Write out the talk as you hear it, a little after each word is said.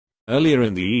Earlier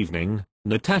in the evening,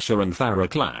 Natasha and Farah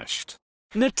clashed.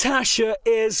 Natasha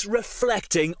is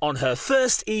reflecting on her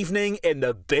first evening in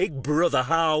the Big Brother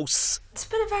house. It's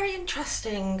been a very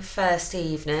interesting first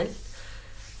evening.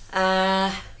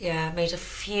 Made a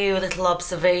few little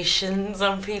observations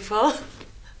on people.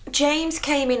 James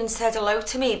came in and said hello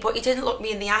to me, but he didn't look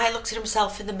me in the eye, he looked at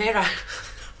himself in the mirror.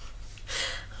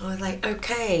 I was like,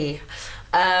 okay.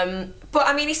 But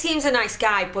I mean, he seems a nice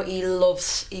guy, but he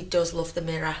does love the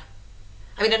mirror.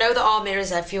 I mean, I know there are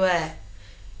mirrors everywhere,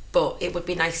 but it would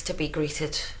be nice to be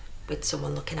greeted with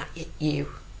someone looking at you,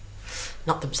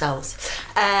 not themselves.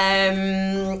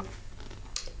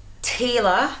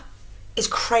 Tila is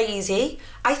crazy.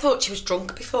 I thought she was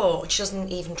drunk before. She doesn't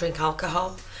even drink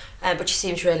alcohol, but she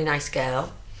seems a really nice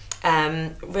girl.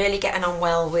 Really getting on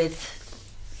well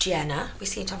with Jenna. We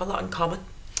seem to have a lot in common.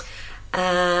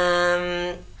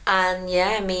 And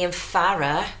yeah, me and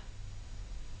Farah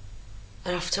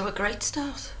are off to a great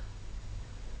start.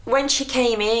 When she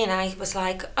came in, I was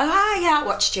like, oh yeah, I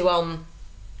watched you on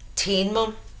Teen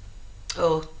Mum,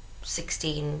 or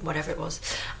 16, whatever it was.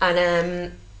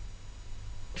 And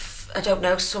I don't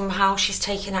know, somehow she's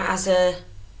taken it as an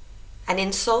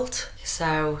insult.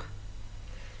 So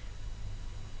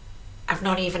I've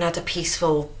not even had a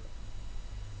peaceful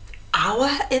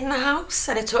hour in the house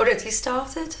and it's already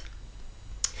started.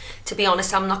 To be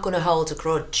honest, I'm not going to hold a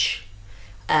grudge,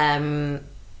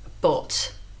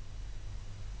 but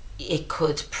it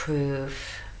could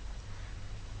prove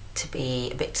to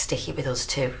be a bit sticky with us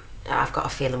too. I've got a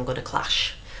feeling we're going to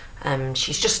clash.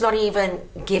 She's just not even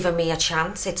given me a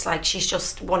chance. It's like she's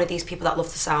just one of these people that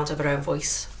love the sound of her own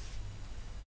voice.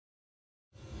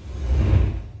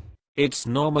 It's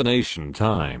nomination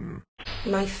time.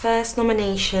 My first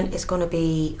nomination is going to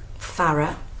be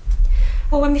Farah.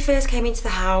 Well, when we first came into the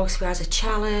house, we had a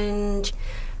challenge.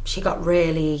 She got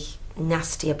really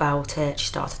nasty about it. She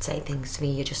started saying things to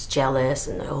me, you're just jealous,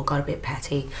 and it all got a bit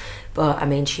petty. But I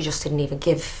mean, she just didn't even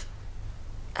give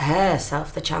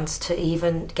herself the chance to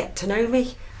even get to know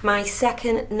me. My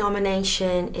second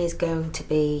nomination is going to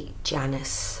be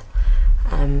Janice.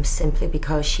 Simply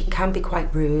because she can be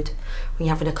quite rude when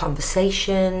you're having a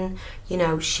conversation. You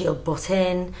know, she'll butt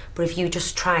in, but if you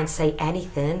just try and say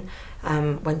anything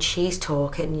when she's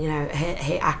talking, you know,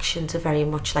 her actions are very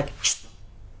much like shh,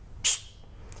 shh,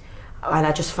 and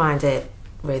I just find it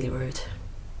really rude.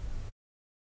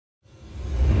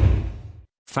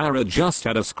 Farah just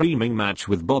had a screaming match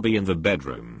with Bobby in the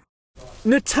bedroom.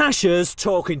 Natasha's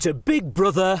talking to Big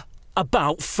Brother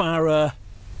about Farah.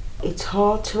 It's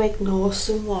hard to ignore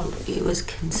someone who is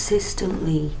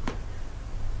consistently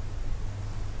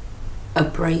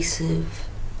abrasive.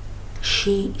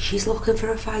 She's looking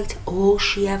for a fight. All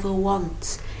she ever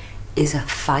wants is a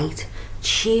fight.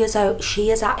 She is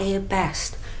at her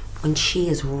best when she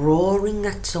is roaring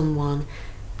at someone,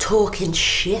 talking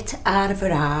shit out of her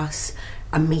ass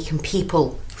and making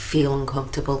people feel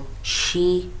uncomfortable.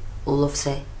 She loves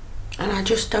it. And I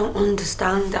just don't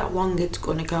understand how long it's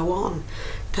going to go on.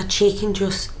 That she can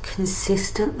just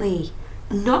consistently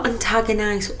not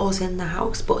antagonise us in the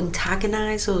house, but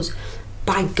antagonise us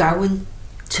by going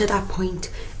to that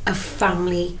point of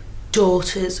family,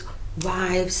 daughters,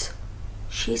 wives.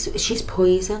 She's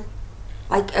poison.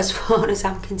 Like, as far as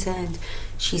I'm concerned,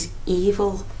 she's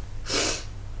evil.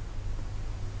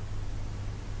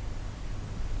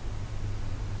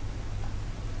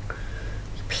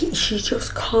 She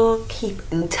just can't keep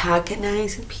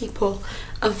antagonising people,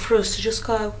 and for us to just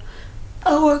go,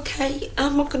 oh okay,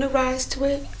 I'm not going to rise to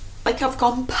it. Like, I've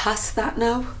gone past that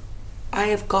now. I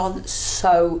have gone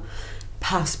so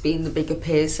past being the bigger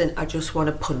person. I just want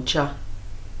to punch her.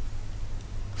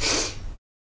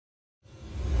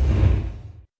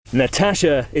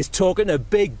 Natasha is talking to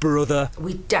Big Brother.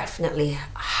 We definitely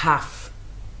have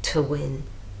to win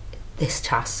this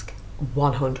task,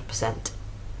 100%.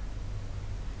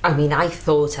 I mean, I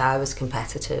thought I was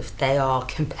competitive. They are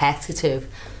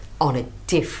competitive on a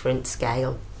different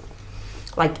scale.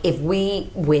 Like, if we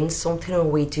win something or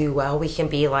we do well, we can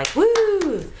be like,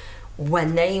 woo!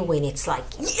 When they win, it's like,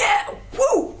 yeah,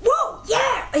 woo, woo,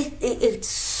 yeah! It's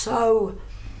so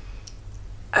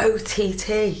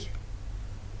OTT.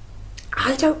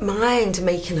 I don't mind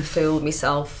making a fool of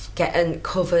myself, getting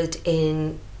covered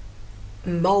in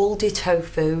mouldy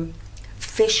tofu,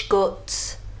 fish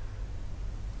guts,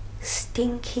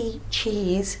 stinky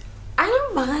cheese. I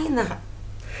don't mind that.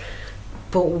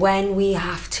 But when we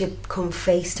have to come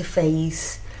face to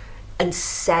face and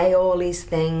say all these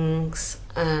things,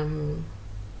 you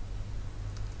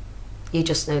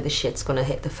just know the shit's gonna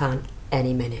hit the fan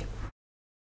any minute.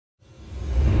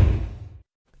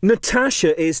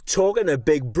 Natasha is talking to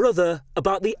Big Brother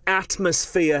about the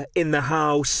atmosphere in the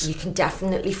house. You can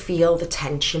definitely feel the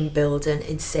tension building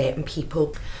in certain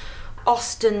people.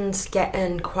 Austin's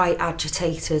getting quite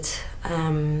agitated.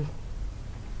 You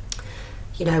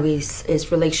know,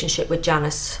 his relationship with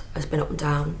Janice has been up and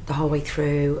down the whole way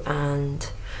through, and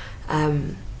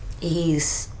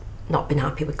he's not been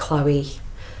happy with Chloe.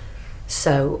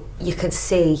 So you can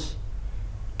see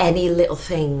any little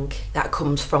thing that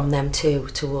comes from them two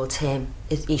towards him,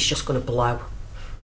 he's just going to blow.